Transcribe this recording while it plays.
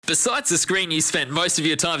Besides the screen you spent most of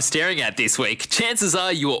your time staring at this week, chances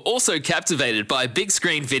are you are also captivated by a big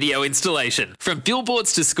screen video installation. From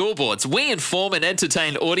billboards to scoreboards, we inform and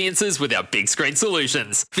entertain audiences with our big screen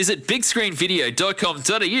solutions. Visit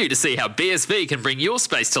bigscreenvideo.com.au to see how BSV can bring your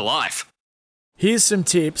space to life. Here's some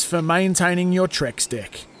tips for maintaining your Trex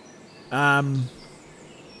deck.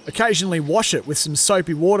 Occasionally wash it with some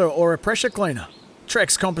soapy water or a pressure cleaner.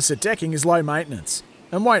 Trex composite decking is low maintenance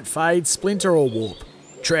and won't fade, splinter or warp.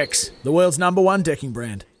 Trex, the world's #1 decking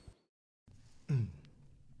brand.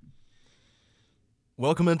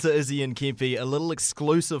 Welcome into Izzy and Kempy, a little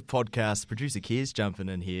exclusive podcast. Producer Keir's jumping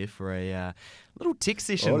in here for a little text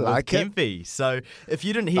session with Kempy. So if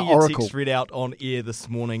you didn't hear your text read out on air this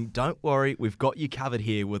morning, don't worry, we've got you covered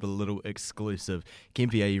here with a little exclusive.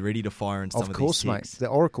 Kempy, are you ready to fire in some of these texts? Of course, mate. The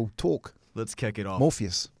Oracle talk. Let's kick it off.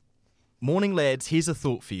 Morpheus. Morning, lads. Here's a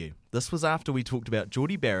thought for you. This was after we talked about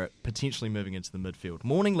Geordie Barrett potentially moving into the midfield.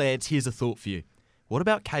 Morning, lads. Here's a thought for you. What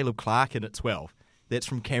about Caleb Clark in at 12? That's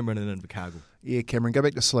from Cameron in Invercargill. Yeah, Cameron, go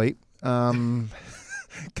back to sleep.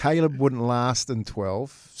 Caleb wouldn't last in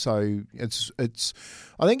 12, so it's.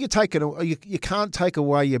 I think you can't take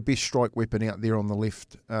away your best strike weapon out there on the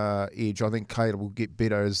left edge. I think Caleb will get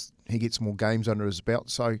better as he gets more games under his belt.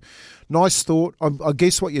 So, nice thought. I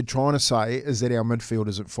guess what you're trying to say is that our midfield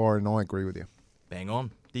isn't firing. I agree with you. Bang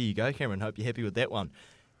on. There you go, Cameron. Hope you're happy with that one.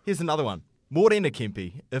 Here's another one. Morena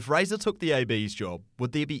Kempy, if Razor took the AB's job,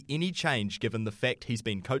 would there be any change given the fact he's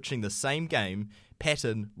been coaching the same game,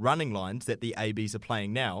 pattern, running lines that the ABs are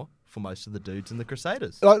playing now for most of the dudes in the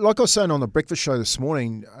Crusaders? Like I was saying on the breakfast show this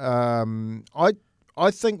morning, I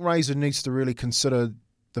think Razor needs to really consider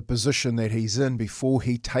the position that he's in before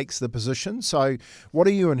he takes the position. So what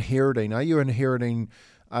are you inheriting? Are you inheriting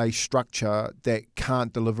a structure that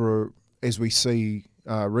can't deliver, as we see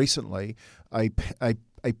recently,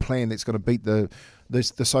 a plan that's going to beat the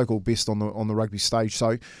so-called best on the rugby stage?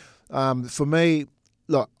 So for me,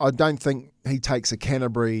 look, I don't think he takes a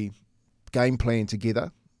Canterbury game plan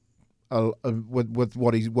together with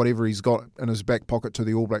whatever he's got in his back pocket to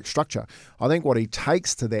the All Black structure. I think what he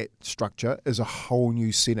takes to that structure is a whole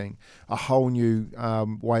new setting, a whole new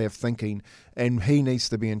way of thinking, and he needs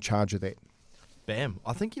to be in charge of that. Bam.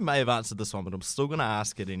 I think you may have answered this one, but I'm still going to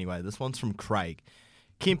ask it anyway. This one's from Craig.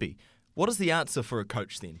 Kempy, what is the answer for a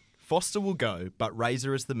coach then? Foster will go, but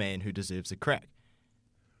Razor is the man who deserves a crack.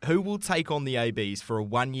 Who will take on the ABs for a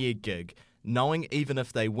one-year gig, knowing even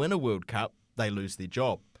if they win a World Cup, they lose their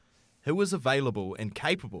job? Who is available and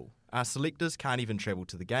capable? Our selectors can't even travel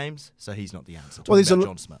to the games, so he's not the answer. Well, there's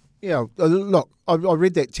John Smith. Yeah, look, I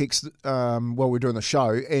read that text while we're doing the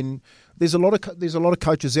show, and there's a lot of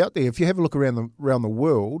coaches out there. If you have a look around the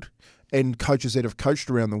world, and coaches that have coached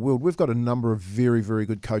around the world, we've got a number of very, very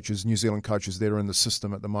good coaches, New Zealand coaches that are in the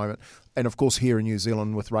system at the moment. And, of course, here in New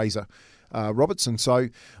Zealand with Razor Robertson. So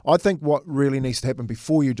I think what really needs to happen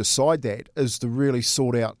before you decide that is to really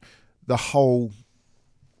sort out the whole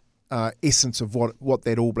essence of what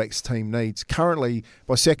that All Blacks team needs. Currently,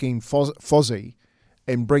 by sacking Fozzie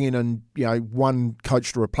and bringing in one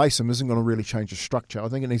coach to replace him isn't going to really change the structure. I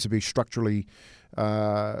think it needs to be structurally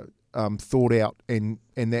thought out, and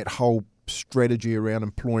that whole strategy around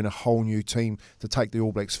employing a whole new team to take the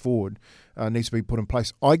All Blacks forward needs to be put in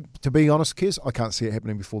place. To be honest, Kez, I can't see it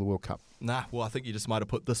happening before the World Cup. Nah, well, I think you just might have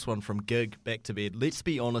put this one from Gig back to bed. Let's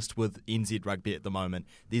be honest with NZ Rugby at the moment.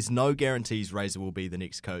 There's no guarantees Razor will be the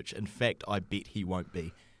next coach. In fact, I bet he won't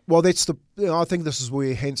be. Well, I think this is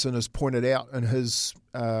where Hansen has pointed out in his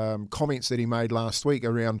comments that he made last week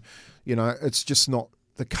around, it's just not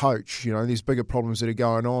the coach. There's bigger problems that are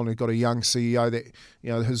going on. We've got a young CEO that,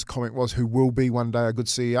 his comment was, who will be one day a good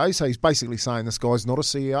CEO. So he's basically saying this guy's not a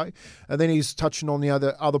CEO. And then he's touching on the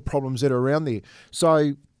other problems that are around there.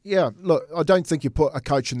 So, yeah, look, I don't think you put a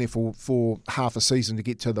coach in there for half a season to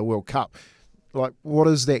get to the World Cup. Like, what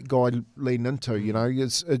is that guy leading into?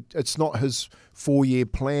 It's not his 4-year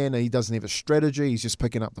plan. He doesn't have a strategy. He's just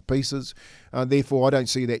picking up the pieces. Therefore, I don't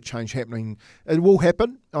see that change happening. It will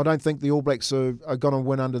happen. I don't think the All Blacks are going to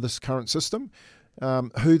win under this current system.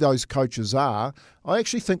 Who those coaches are, I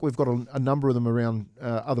actually think we've got a number of them around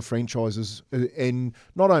other franchises. And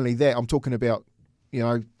not only that, I'm talking about,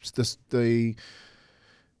 the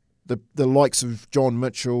likes of John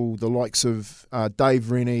Mitchell, the likes of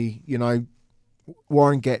Dave Rennie,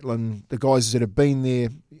 Warren Gatlin, the guys that have been there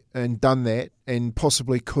and done that and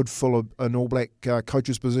possibly could fill an All Black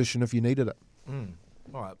coach's position if you needed it.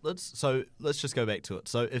 All right, let's just go back to it.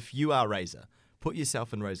 So if you are Razor, put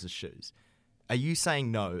yourself in Razor's shoes. Are you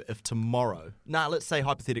saying no if tomorrow, let's say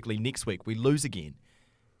hypothetically next week, we lose again,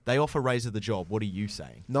 they offer Razor the job? What are you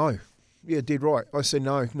saying? No. Yeah, dead right. I said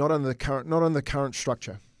no. Not under the current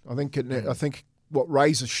structure. I think what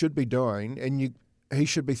Razor should be doing, and he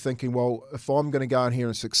should be thinking, well, if I'm going to go in here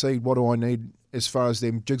and succeed, what do I need as far as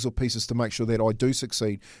them jigsaw pieces to make sure that I do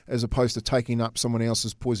succeed, as opposed to taking up someone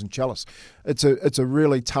else's poison chalice. It's a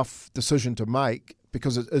really tough decision to make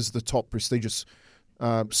because it is the top prestigious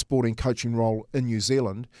sporting coaching role in New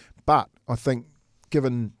Zealand. But I think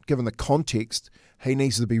given the context, he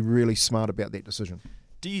needs to be really smart about that decision.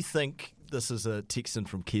 Do you think, this is a text in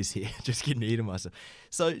from Kez here, just getting ahead of myself.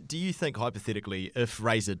 So do you think, hypothetically, if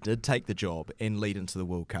Razor did take the job and lead into the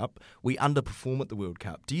World Cup, we underperform at the World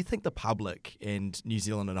Cup, do you think the public and New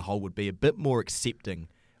Zealand in a whole would be a bit more accepting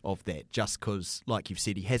of that, just because, like you've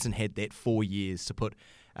said, he hasn't had that 4 years to put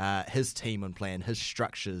his team on plan, his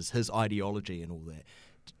structures, his ideology and all that?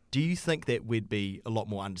 Do you think that we'd be a lot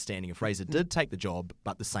more understanding if Razor did take the job,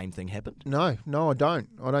 but the same thing happened? No, I don't.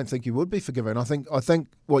 I don't think you would be forgiven. I think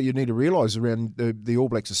what you need to realise around the All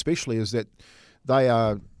Blacks especially is that they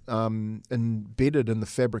are embedded in the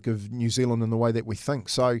fabric of New Zealand in the way that we think.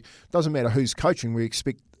 So it doesn't matter who's coaching. We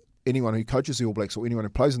expect anyone who coaches the All Blacks or anyone who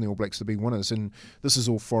plays in the All Blacks to be winners, and this is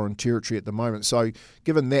all foreign territory at the moment. So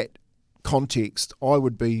given that context, I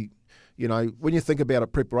would be, when you think about a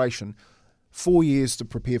preparation, 4 years to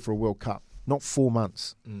prepare for a World Cup, not 4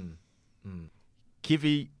 months.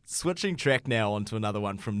 Kevy, switching track now onto another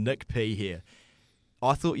one from Nick P here.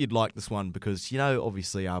 I thought you'd like this one because,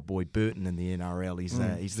 obviously our boy Burton in the NRL,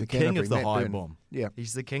 he's the king of the high bomb. Yeah.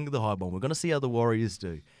 He's the king of the high bomb. We're going to see how the Warriors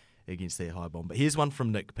do against their high bomb. But here's one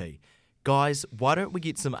from Nick P. Guys, why don't we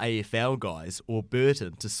get some AFL guys or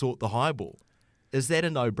Burton to sort the high ball? Is that a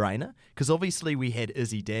no-brainer? Because obviously we had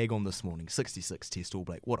Izzy Dag on this morning, 66 Test All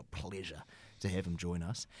Black. What a pleasure to have him join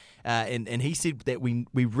us. And he said that we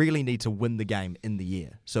really need to win the game in the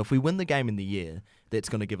year. So if we win the game in the year, that's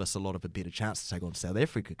going to give us a better chance to take on South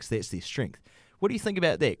Africa because that's their strength. What do you think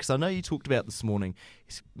about that? Because I know you talked about this morning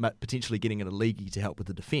potentially getting in a leaguey to help with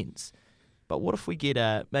the defence. But what if we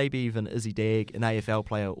get maybe even Izzy Dag, an AFL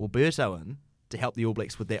player, or Berto in to help the All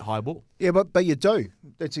Blacks with that high ball? Yeah, but you do.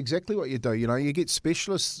 That's exactly what you do. You get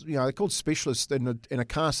specialists. They're called specialists in a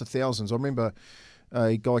cast of thousands. I remember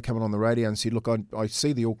a guy coming on the radio and said, "Look, I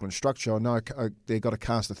see the Auckland structure. I know they've got a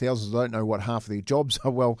cast of thousands. I don't know what half of their jobs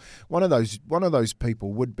are." Well, one of those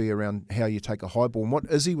people would be around how you take a high ball. And what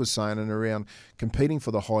Izzy was saying and around competing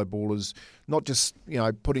for the high ball is not just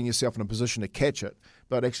putting yourself in a position to catch it,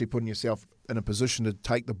 but actually putting yourself in a position to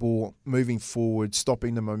take the ball, moving forward,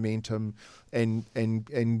 stopping the momentum, and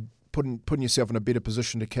putting yourself in a better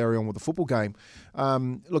position to carry on with the football game.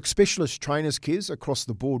 Look, specialist trainers, Kez, across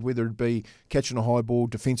the board, whether it be catching a high ball,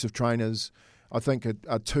 defensive trainers, I think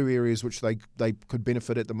are two areas which they could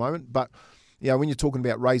benefit at the moment. But when you're talking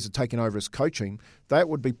about Razor taking over as coaching, that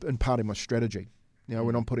would be in part of my strategy.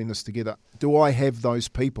 When I'm putting this together, do I have those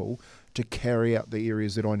people to carry out the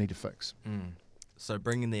areas that I need to fix? So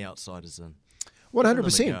bringing the outsiders in.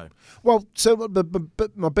 100%. Well, so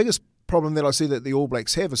but my biggest problem that I see that the All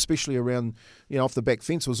Blacks have, especially around off the back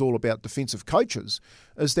fence, was all about defensive coaches,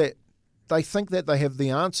 is that they think that they have the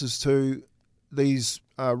answers to these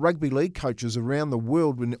rugby league coaches around the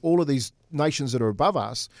world, when all of these nations that are above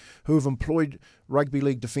us who have employed rugby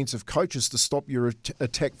league defensive coaches to stop your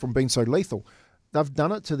attack from being so lethal. They've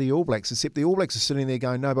done it to the All Blacks, except the All Blacks are sitting there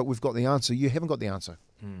going, no, but we've got the answer. You haven't got the answer.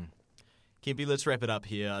 Kempy, let's wrap it up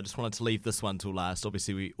here. I just wanted to leave this one till last.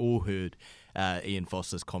 Obviously, we all heard Ian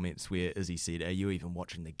Foster's comments where Izzy said, "Are you even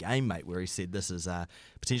watching the game, mate?" Where he said this is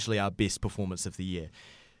potentially our best performance of the year.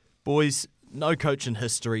 Boys, no coach in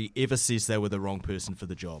history ever says they were the wrong person for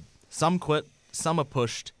the job. Some quit, some are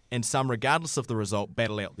pushed, and some, regardless of the result,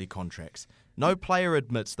 battle out their contracts. No player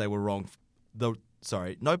admits they were wrong.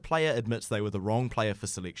 No player admits they were the wrong player for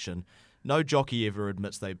selection. No jockey ever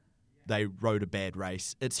admits they rode a bad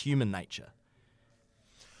race. It's human nature.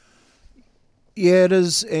 Yeah, it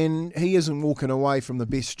is, and he isn't walking away from the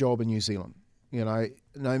best job in New Zealand. No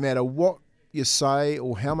matter what you say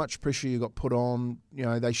or how much pressure you got put on,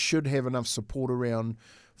 they should have enough support around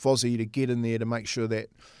Fozzie to get in there to make sure that,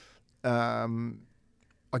 I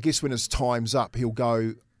guess when his time's up, he'll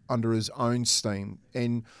go under his own steam.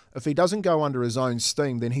 And if he doesn't go under his own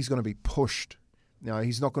steam, then he's going to be pushed.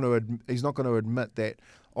 He's not going to admit that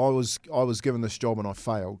I was given this job and I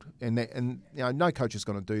failed, and no coach is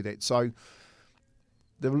going to do that. So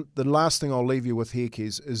the last thing I'll leave you with here,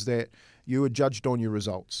 Kez, is that you are judged on your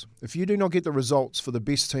results. If you do not get the results for the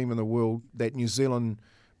best team in the world, that New Zealand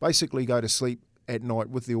basically go to sleep at night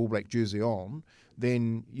with the All Black jersey on,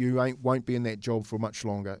 then you won't be in that job for much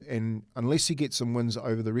longer. And unless he gets some wins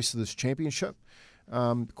over the rest of this championship,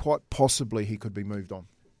 quite possibly he could be moved on.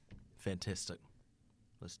 Fantastic.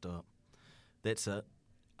 Let's do it. That's it.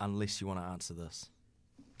 Unless you want to answer this.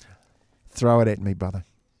 Throw it at me, brother.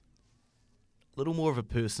 A little more of a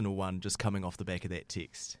personal one just coming off the back of that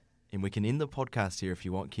text. And we can end the podcast here if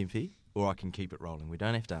you want, Kempy, or I can keep it rolling. We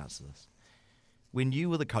don't have to answer this. When you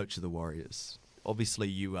were the coach of the Warriors, obviously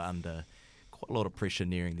you were under quite a lot of pressure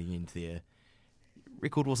nearing the end there.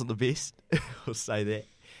 Record wasn't the best, I'll say that.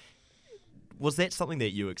 Was that something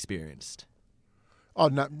that you experienced? Oh,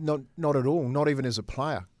 no, not at all. Not even as a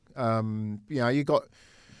player. You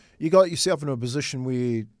got yourself in a position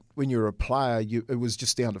where when you're a player, it was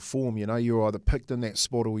just down to form. You were either picked in that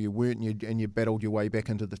spot or you weren't, and you battled your way back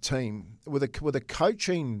into the team. With a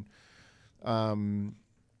coaching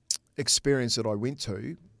experience that I went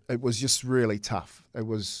to, it was just really tough. It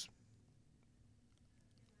was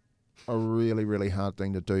a really, really hard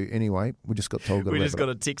thing to do. Anyway, we just got told to We wrap just it got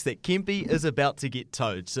up. a text that Kempy is about to get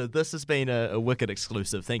towed. So this has been a Wicked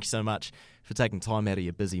exclusive. Thank you so much for taking time out of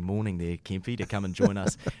your busy morning there, Kempy, to come and join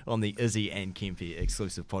us on the Izzy and Kempy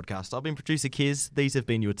exclusive podcast. I've been producer Kez. These have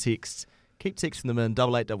been your texts. Keep texting them in,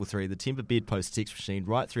 8833, the Timber Bedpost text machine,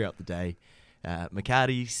 right throughout the day.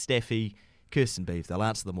 McCarty, Staffy, Kirsten Beef, they'll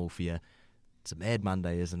answer them all for you. It's a mad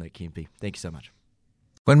Monday, isn't it, Kempy? Thank you so much.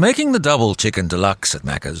 When making the double chicken deluxe at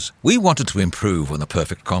Macca's, we wanted to improve on the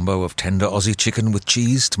perfect combo of tender Aussie chicken with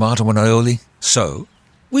cheese, tomato and aioli. So,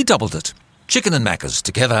 we doubled it. Chicken and Macca's,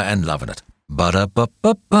 together and loving it.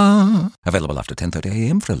 Ba-da-ba-ba-ba. Available after 10:30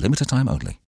 a.m. for a limited time only.